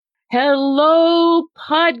Hello,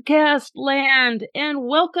 podcast land, and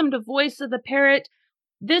welcome to Voice of the Parrot.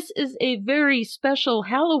 This is a very special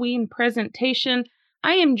Halloween presentation.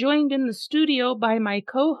 I am joined in the studio by my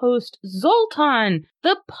co-host, Zoltan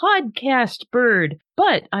the Podcast Bird.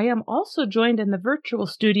 But I am also joined in the virtual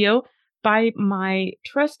studio by my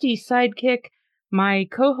trusty sidekick, my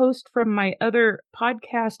co-host from my other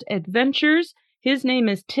podcast adventures. His name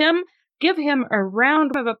is Tim. Give him a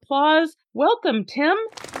round of applause. Welcome, Tim.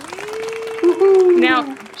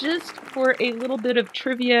 Now, just for a little bit of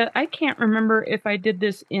trivia, I can't remember if I did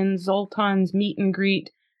this in Zoltan's meet and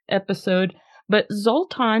greet episode, but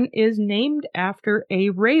Zoltan is named after a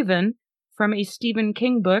raven from a Stephen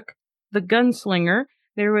King book, The Gunslinger.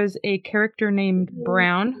 There was a character named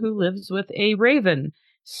Brown who lives with a raven.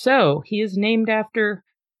 So he is named after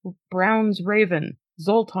Brown's raven,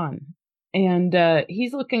 Zoltan. And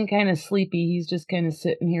he's looking kind of sleepy. He's just kind of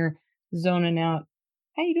sitting here zoning out.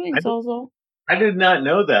 How you doing, Zolzol? I did not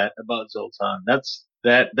know that about Zoltan.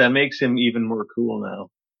 That makes him even more cool now.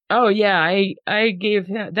 Oh yeah, I gave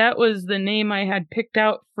him, that was the name I had picked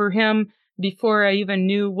out for him before I even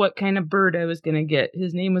knew what kind of bird I was going to get.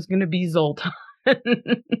 His name was going to be Zoltan.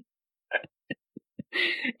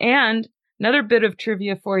 And another bit of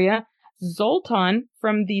trivia for you. Zoltan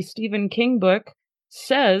from the Stephen King book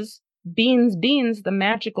says, "Beans, beans, the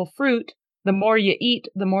magical fruit. The more you eat,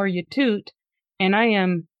 the more you toot." And I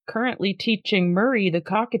am currently teaching Murray the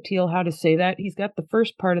cockatiel how to say that. He's got the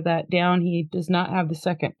first part of that down. He does not have the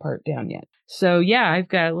second part down yet. So yeah, I've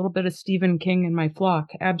got a little bit of Stephen King in my flock.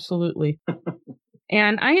 Absolutely.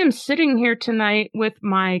 And I am sitting here tonight with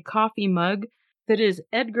my coffee mug that is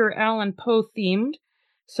Edgar Allan Poe themed.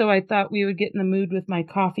 So I thought we would get in the mood with my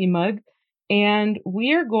coffee mug. And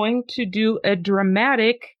we are going to do a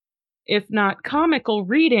dramatic, if not comical,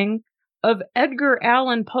 reading of Edgar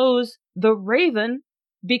Allan Poe's The Raven,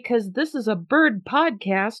 because this is a bird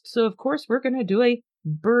podcast, so of course we're going to do a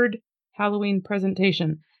bird Halloween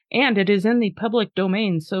presentation. And it is in the public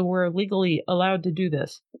domain, so we're legally allowed to do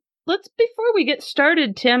this. Before we get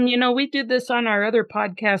started, Tim, we do this on our other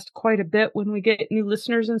podcast quite a bit when we get new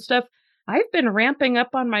listeners and stuff. I've been ramping up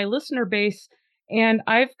on my listener base, and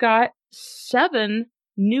I've got 7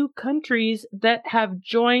 new countries that have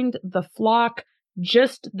joined the flock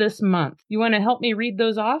just this month. You want to help me read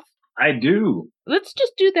those off? I do. Let's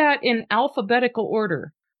just do that in alphabetical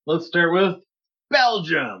order. Let's start with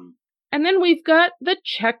Belgium. And then we've got the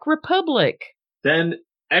Czech Republic. Then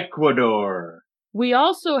Ecuador. We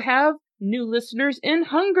also have new listeners in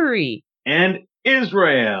Hungary. And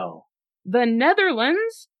Israel. The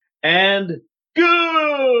Netherlands. And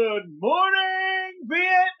good morning,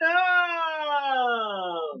 Vietnam!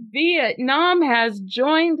 Vietnam has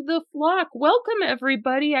joined the flock. Welcome,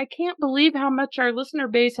 everybody. I can't believe how much our listener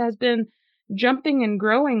base has been jumping and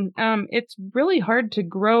growing. It's really hard to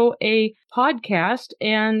grow a podcast,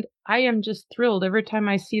 and I am just thrilled every time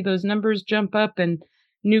I see those numbers jump up and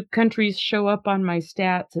new countries show up on my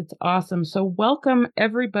stats. It's awesome. So welcome,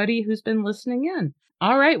 everybody who's been listening in.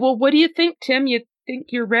 All right. Well, what do you think, Tim? You think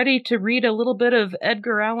you're ready to read a little bit of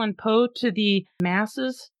Edgar Allan Poe to the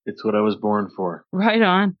masses? It's what I was born for. Right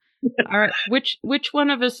on. All right. Which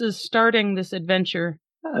one of us is starting this adventure?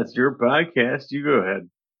 That's your podcast. You go ahead.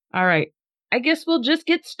 All right. I guess we'll just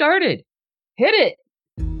get started. Hit it.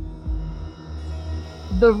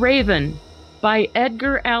 The Raven by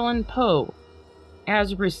Edgar Allan Poe,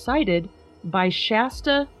 as recited by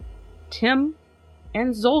Shasta, Tim,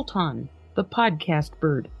 and Zoltan, the Podcast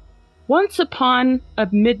Bird. Once upon a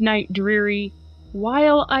midnight dreary,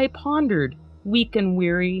 while I pondered, weak and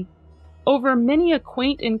weary, over many a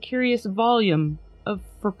quaint and curious volume of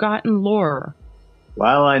forgotten lore.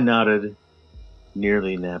 While I nodded,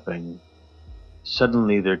 nearly napping,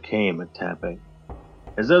 suddenly there came a tapping,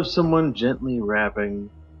 as of someone gently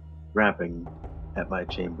rapping at my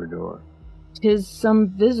chamber door. "'Tis some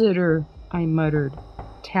visitor," I muttered,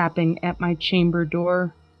 tapping at my chamber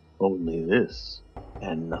door. Only this,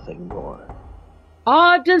 and nothing more.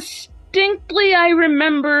 Ah, distinctly I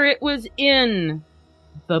remember it was in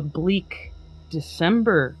the bleak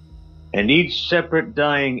December, and each separate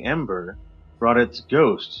dying ember brought its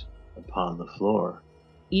ghost upon the floor.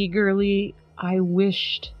 Eagerly I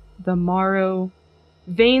wished the morrow,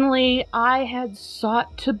 vainly I had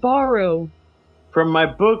sought to borrow from my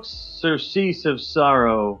book's surcease of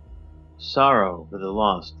sorrow, sorrow for the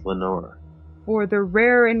lost Lenore, for the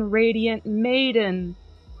rare and radiant maiden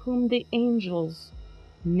whom the angels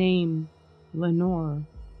name Lenore,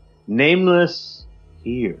 nameless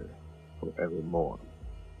here forevermore.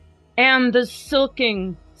 And the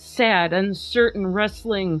silking, sad, uncertain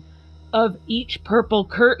rustling of each purple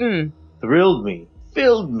curtain thrilled me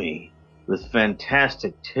filled me with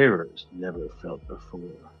fantastic terrors never felt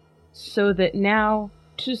before. So that now,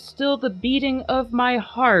 to still the beating of my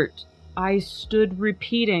heart, I stood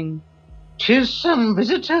repeating, "'Tis some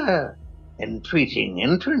visitor, entreating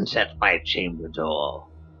entrance at my chamber door."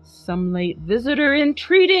 Some late visitor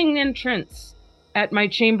entreating entrance at my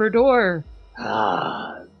chamber door.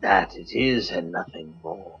 "Ah, that it is, and nothing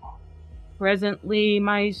more." Presently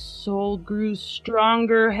my soul grew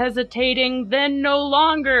stronger, hesitating then no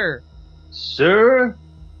longer. "Sir,"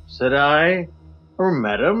 said I, "or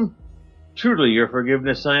madam, truly your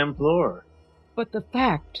forgiveness I implore." But the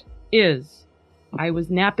fact is, I was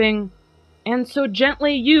napping, and so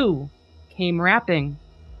gently you came rapping.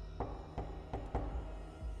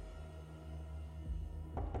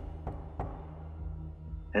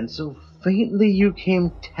 And so faintly you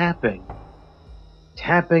came tapping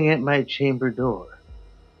at my chamber door.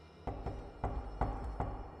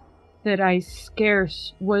 That I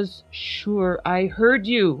scarce was sure I heard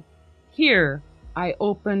you. Here I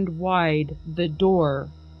opened wide the door.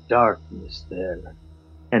 Darkness there,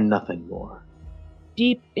 and nothing more.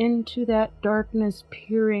 Deep into that darkness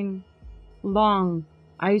peering, long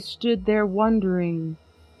I stood there wondering,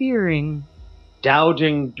 fearing,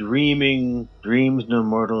 Doubting, dreaming, dreams no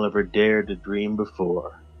mortal ever dared to dream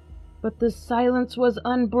before. but the silence was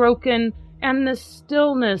unbroken, and the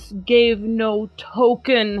stillness gave no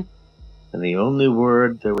token. And the only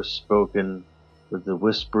word that was spoken was the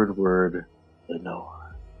whispered word,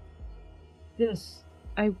 "Lenore." This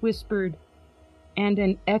I whispered, and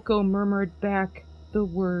an echo murmured back the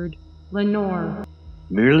word, Lenore.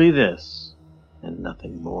 Merely this, and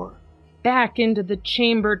nothing more. Back into the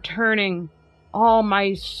chamber turning, all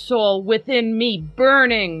my soul within me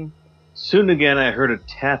burning. Soon again I heard a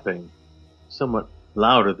tapping, somewhat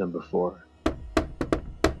louder than before.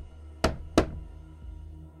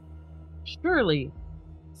 Surely,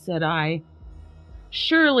 said I,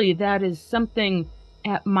 surely that is something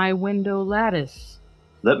at my window lattice.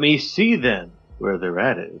 Let me see then where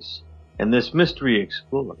thereat is, and this mystery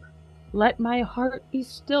explore. Let my heart be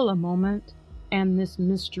still a moment, and this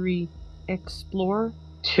mystery explore.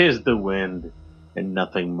 'Tis the wind, and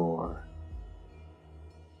nothing more.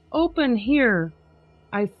 Open here.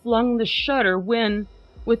 I flung the shutter when,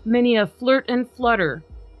 with many a flirt and flutter,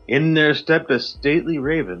 in there stepped a stately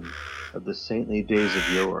raven of the saintly days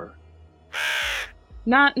of yore.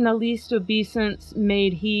 Not in the least obeisance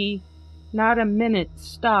made he, not a minute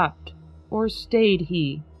stopped or stayed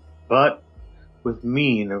he, but, with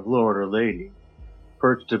mien of lord or lady,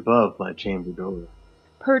 perched above my chamber door.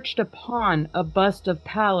 Perched upon a bust of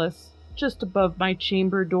Pallas, just above my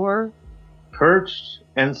chamber door. Perched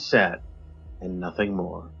and sat, and nothing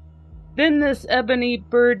more. Then this ebony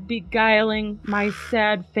bird beguiling my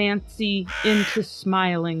sad fancy into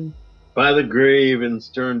smiling. By the grave and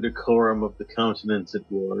stern decorum of the countenance it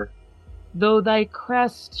wore. Though thy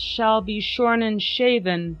crest shall be shorn and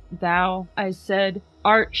shaven, thou, I said,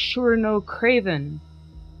 art sure no craven.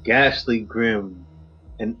 Ghastly grim,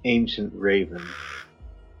 an ancient raven,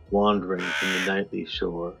 wandering from the nightly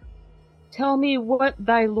shore. Tell me what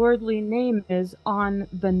thy lordly name is on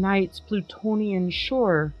the night's Plutonian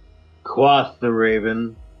shore. Quoth the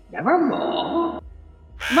raven, "Nevermore."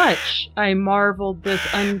 Much I marveled this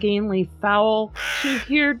ungainly fowl to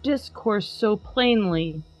hear discourse so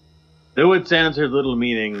plainly, though its answer little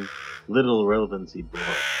meaning, little relevancy bore.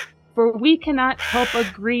 for we cannot help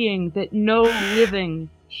agreeing that no living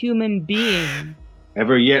human being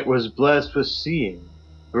ever yet was blessed with seeing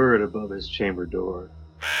bird above his chamber door.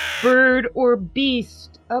 Bird or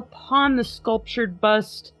beast upon the sculptured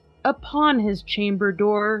bust upon his chamber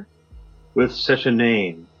door. With such a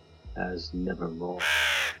name as Nevermore.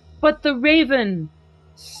 But the raven,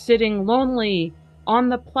 sitting lonely on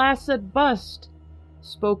the placid bust,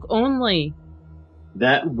 spoke only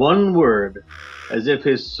that one word, as if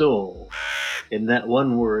his soul in that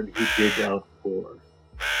one word he did outpour.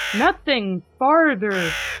 nothing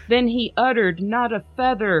farther than he uttered, not a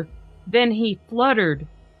feather than he fluttered.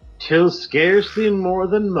 Till scarcely more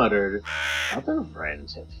than muttered, "Other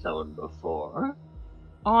friends have flown before.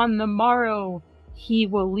 On the morrow he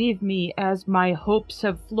will leave me as my hopes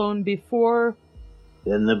have flown before."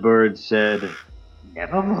 Then the bird said,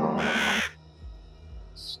 "Nevermore."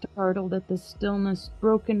 Startled at the stillness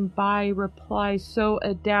broken by reply so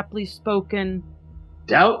adaptly spoken.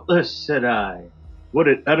 "Doubtless," said I, "what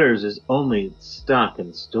it utters is only its stock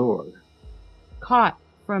and store. Caught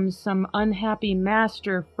from some unhappy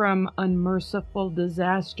master from unmerciful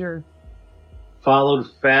disaster. Followed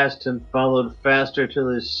fast and followed faster till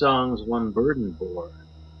his songs one burden bore.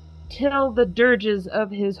 Till the dirges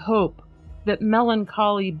of his hope that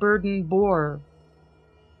melancholy burden bore.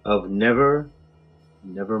 of never,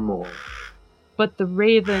 nevermore. But the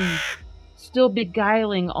raven, still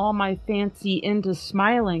beguiling all my fancy into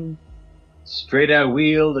smiling, Straight I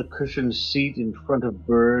wheeled a cushioned seat in front of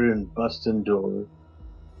bird and bustin' door.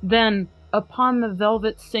 then upon the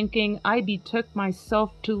velvet sinking, I betook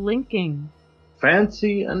myself to linking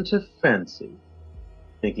Fancy unto fancy,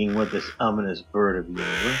 thinking what this ominous bird of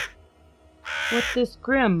yours what this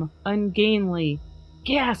grim, ungainly,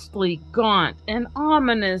 ghastly, gaunt, and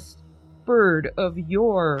ominous bird of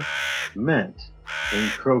yore meant in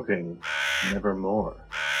croaking nevermore.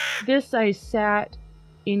 This I sat,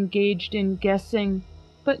 engaged in guessing,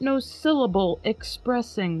 but no syllable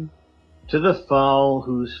expressing. To the fowl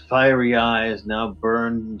whose fiery eyes now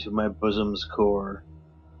burned into my bosom's core.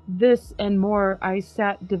 This and more I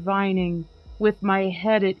sat divining, with my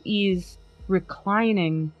head at ease,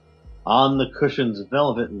 reclining On the cushion's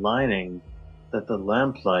velvet lining that the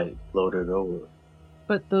lamplight floated over.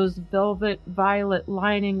 But those velvet violet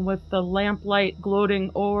lining with the lamplight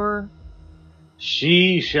gloating o'er,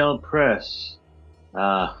 She shall press,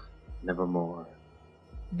 nevermore.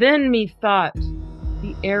 Then methought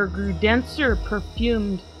the air grew denser,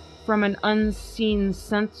 perfumed from an unseen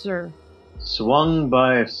censer, Swung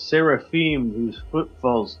by a seraphim whose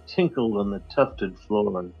footfalls tinkled on the tufted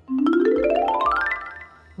floor.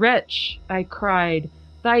 Wretch, I cried,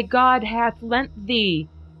 thy God hath lent thee,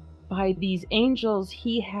 by these angels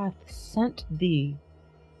he hath sent thee.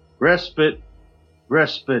 Respite,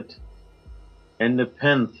 respite, and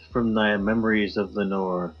nepenthe from thy memories of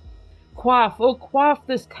Lenore. Quaff, oh quaff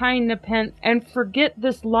this kind nepenthe, and forget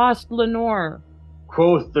this lost Lenore.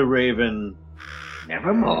 Quoth the raven,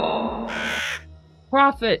 nevermore.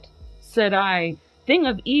 Prophet, said I, thing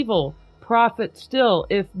of evil, prophet still,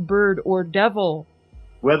 if bird or devil.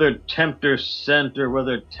 Whether tempter sent or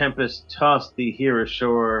whether tempest tossed thee here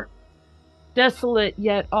ashore, Desolate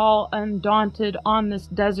yet all undaunted on this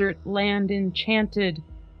desert land enchanted,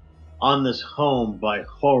 on this home by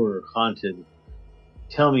horror haunted,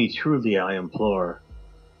 tell me truly, I implore.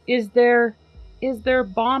 Is there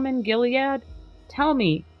balm in Gilead? Tell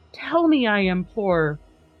me, I implore.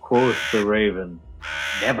 Quoth the raven,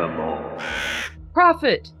 nevermore.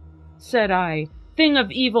 Prophet, said I, thing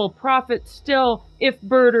of evil, prophet still, if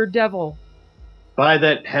bird or devil. By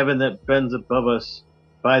that heaven that bends above us,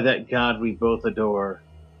 by that God we both adore,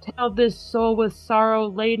 Tell this soul with sorrow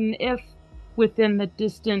laden if, within the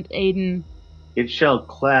distant Aden, it shall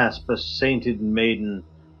clasp a sainted maiden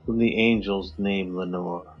whom the angels name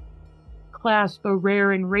Lenore. Clasp a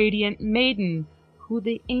rare and radiant maiden who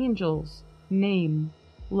the angels name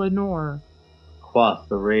Lenore. Quoth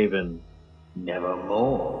the raven,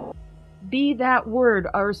 nevermore. Be that word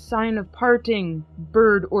our sign of parting,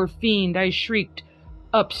 bird or fiend, I shrieked,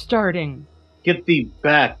 upstarting. Get thee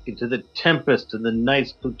back into the tempest and the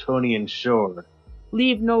night's Plutonian shore.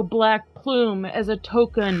 Leave no black plume as a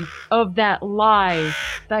token of that lie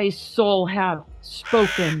thy soul hath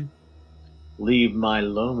spoken. Leave my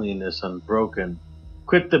loneliness unbroken.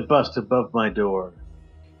 Quit the bust above my door.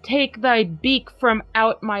 Take thy beak from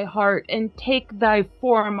out my heart, and take thy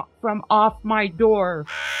form from off my door.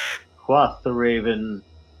 Quoth the raven,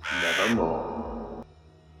 nevermore.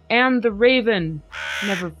 And the raven,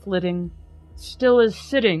 never flitting, still is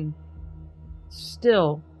sitting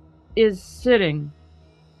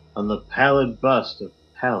On the pallid bust of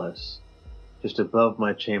Pallas, just above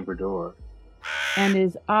my chamber door. And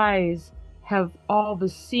his eyes have all the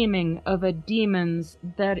seeming of a demon's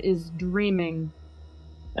that is dreaming.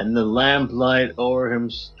 And the lamplight o'er him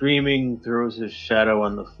streaming throws his shadow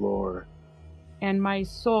on the floor. And my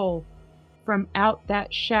soul, from out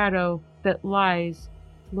that shadow that lies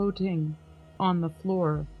floating on the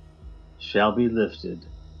floor, shall be lifted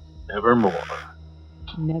nevermore.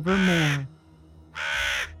 Nevermore.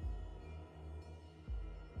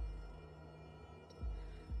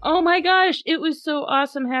 Oh my gosh, it was so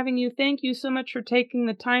awesome having you. Thank you so much for taking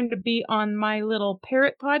the time to be on my little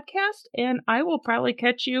parrot podcast, and I will probably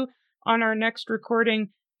catch you on our next recording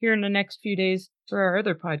here in the next few days for our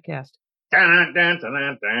other podcast. Dun, dun, dun,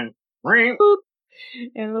 dun, dun. Boop.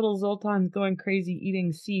 And little Zoltan's going crazy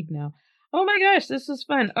eating seed now. Oh my gosh, this was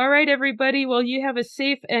fun. All right, everybody. Well, you have a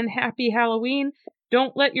safe and happy Halloween.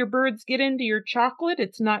 Don't let your birds get into your chocolate.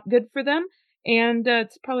 It's not good for them. And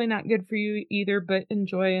it's probably not good for you either, but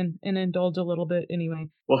enjoy and indulge a little bit anyway.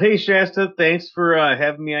 Well, hey, Shasta, thanks for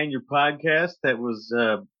having me on your podcast. That was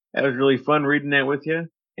really fun reading that with you.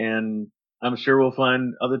 And I'm sure we'll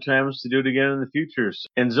find other times to do it again in the future.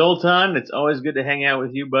 And Zoltan, it's always good to hang out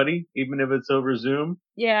with you, buddy, even if it's over Zoom.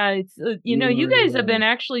 Yeah, it's you guys have been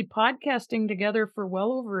actually podcasting together for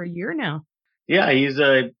well over a year now. Yeah, he's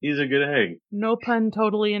a good egg. No pun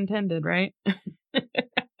totally intended, right?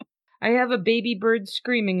 I have a baby bird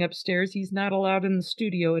screaming upstairs. He's not allowed in the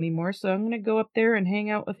studio anymore, so I'm going to go up there and hang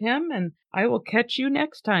out with him, and I will catch you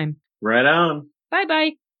next time. Right on.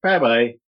 Bye-bye. Bye-bye.